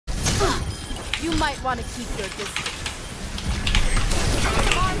You might want to keep your distance.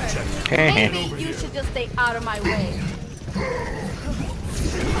 Maybe you should just stay out of my way.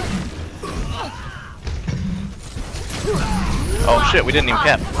 Oh shit, we didn't even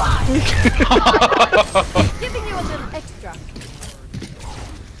cap. Giving you a little extra.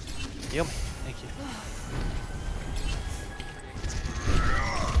 Yep, thank you.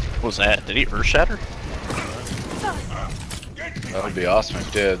 What was that? Did he earth shatter? That would be awesome if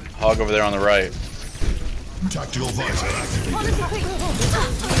it did. Hog over there on the right. Tactical visor activated.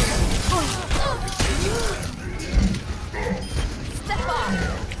 Step on.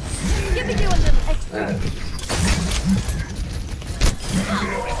 Giving you a little extra.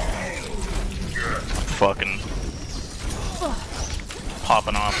 Fucking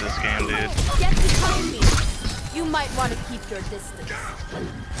popping off this game, dude. Get behind me. You might want to keep your distance.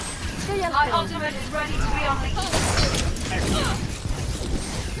 My ultimate is ready to be unleashed.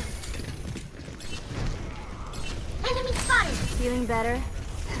 Enemy spotted. Feeling better?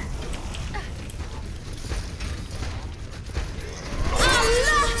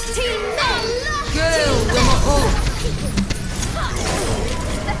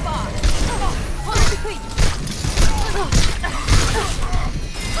 Step on. Hold between.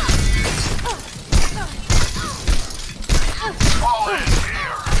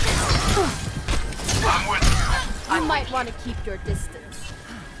 You might want to keep your distance.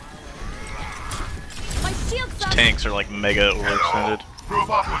 My shield's up. Tanks are like mega overextended. Prove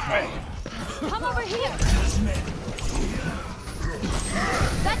up with me. Come over here.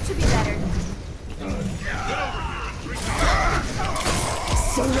 That should be better.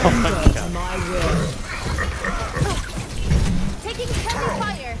 Surrender to my will. Taking heavy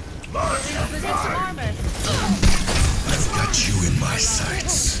fire. Take some armor. I've got you in my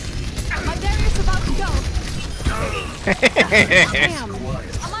sights. My barrier's about to go. Damn.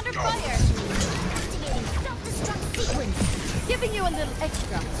 I'm under fire. Activating self-destruct sequence. Giving you a little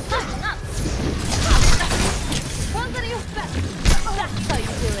extra. One that you best. That's how you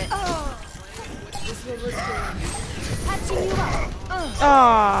do it. This will look good. Patching you up.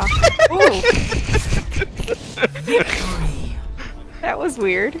 That was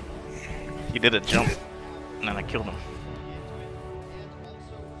weird. He did a jump, and then I killed him.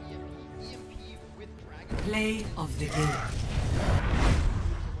 Play of the game.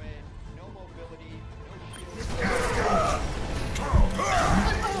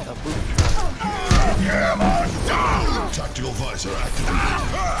 Tactical visor activated.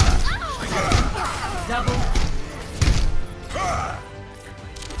 Double.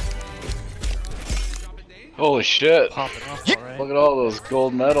 Holy shit. Popping off, alright. Look at all those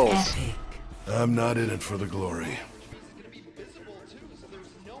gold medals. Epic. I'm not in it for the glory.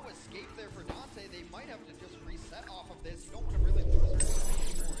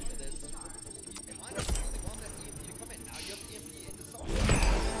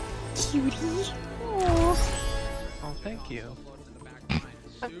 Cutie. Oh, Oh, thank you.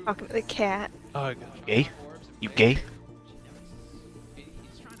 I'm talking to the cat. Oh, I got Gay? You gay?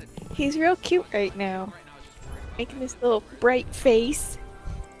 He's real cute right now. Making this little bright face.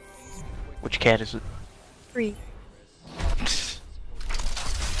 Which cat is it? Free.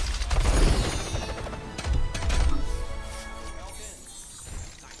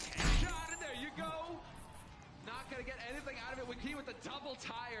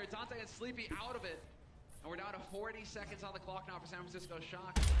 Dante and Sleepy out of it. And we're down to 40 seconds on the clock now for San Francisco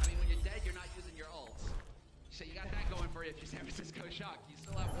Shock. I mean, when you're dead, you're not using your ults. So you got that going for you if you're San Francisco Shock. You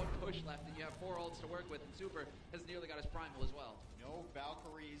still have one push left and you have 4 ults to work with. And Super has nearly got his primal as well. No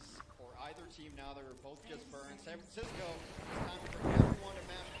Valkyries for either team now. They're both just burned. San Francisco, it's time to bring everyone to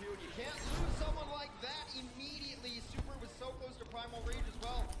match Q. You can't lose someone like that immediately. Super was so close to primal rage as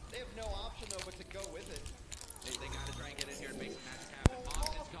well. They have no option though but to go with it. They gotta try and get in here and make some magic happen.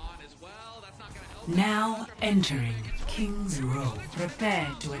 Austin's gone as well. That's not gonna help. Now entering King's Row. Prepare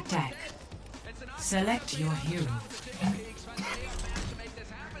to attack. Select your hero.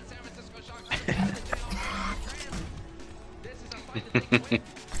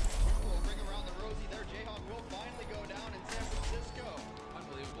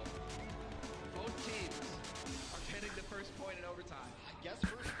 Unbelievable. Both teams are getting the first point in overtime. I guess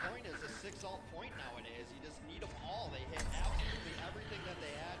first point is a 6 ult point nowadays. You just need them all. They hit absolutely everything that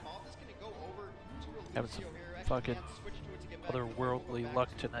they had. Moth is going to go over to Having some Lucio here. fucking otherworldly luck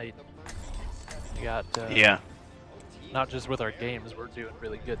tonight. We got, Yeah. not just with our games, we're doing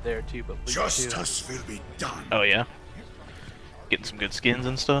really good there too, but League Justice will be done. Oh yeah. Getting some good skins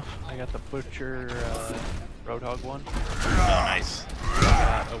and stuff. I got the Butcher, Roadhog one. Oh, nice. I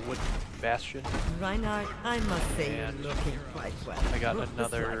got a wooden bastion. Reinhardt, I must say And you're looking quite well. I got Ruthless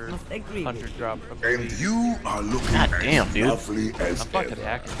another life must agree with 100 drop from And the you are looking God as damn, dude. lovely as I'm fucking ever.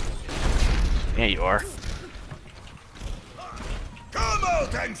 hacking. Yeah, you are. Come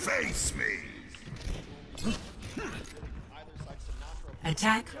out and face me.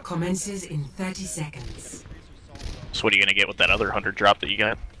 Attack commences in 30 seconds. So what are you gonna get with that other 100 drop that you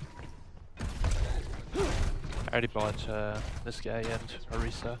got? I already bought this guy and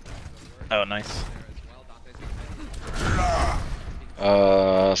Arisa. Oh, nice.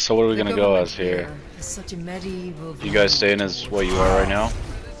 So what are we gonna go as here? Such a medieval You guys staying as what you are right now?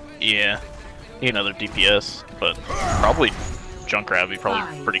 Yeah. Need another DPS, but probably Junkrat would be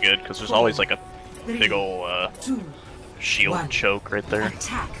probably pretty good because there's always like a big ol' 2, shield 1. choke right there.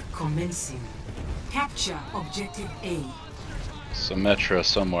 Attack commencing. Capture objective A. Symmetra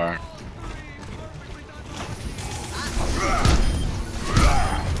somewhere.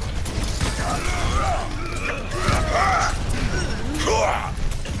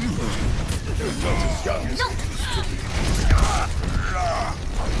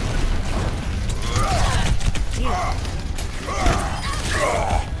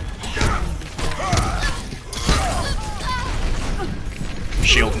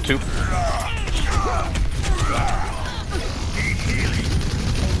 Shield 2.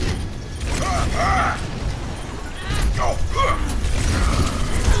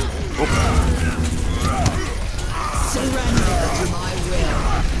 surrender to my will.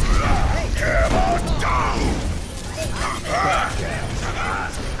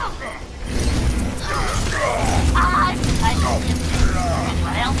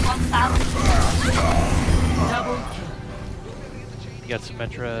 Double kill. You got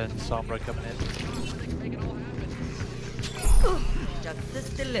Symmetra and Sombra coming in. Justice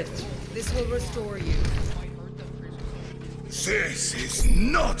delivered. This will restore you. This is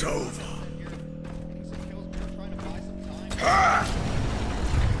not over.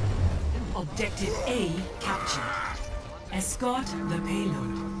 Objective A captured. Escort the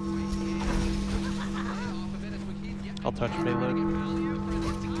payload. I'll touch payload.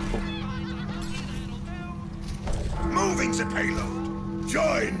 Moving the payload.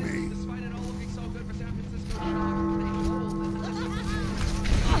 Join me.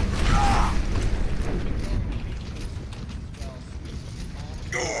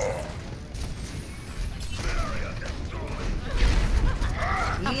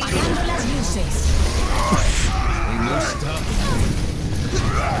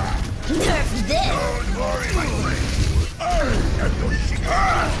 Nerf this! Don't worry, my friend. I am your ship.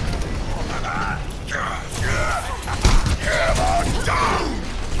 Come on down.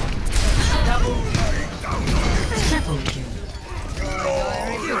 Triple kill.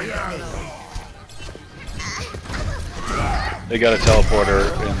 They got a teleporter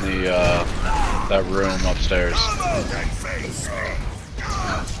in the that room upstairs.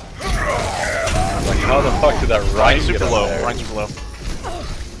 Like, how the fuck did that Ryan Ryan get super up low. there? Ryan super low.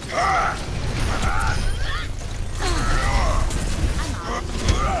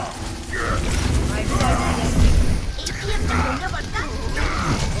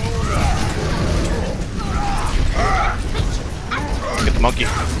 Get the monkey.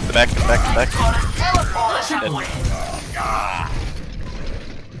 Get the back, get the back, get the back. Triple Dead. kill.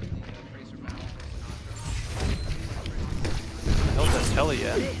 How's that telly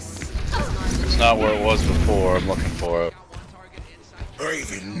at? It's not where it was before. I'm looking for it. I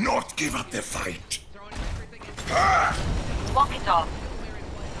will not give up the fight. Walk it off.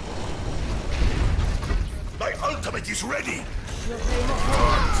 My ultimate is ready.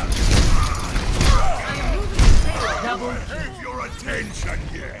 Double Have your attention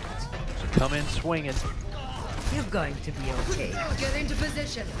yet. Come in swinging. You're going to be okay. Get into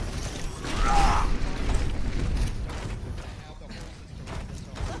position.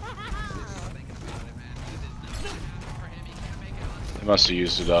 They must have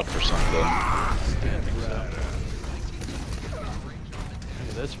used it up or something. Yeah, I think so. Look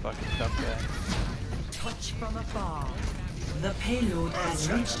at this fucking tough guy. Touch from afar. The payload has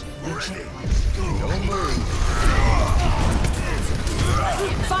reached the checkpoint.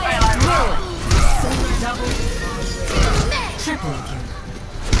 Fire! Roll! Double triple kill.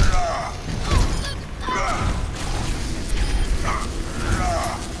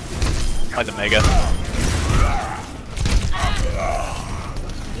 By the mega.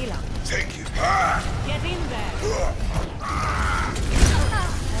 Thank you. Get in there!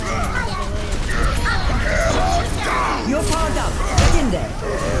 You're powered up. Get in there.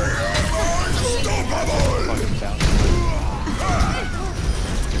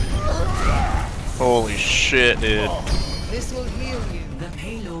 Holy Holy shit, dude. This will heal you. The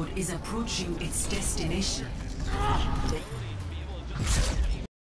payload is approaching its destination.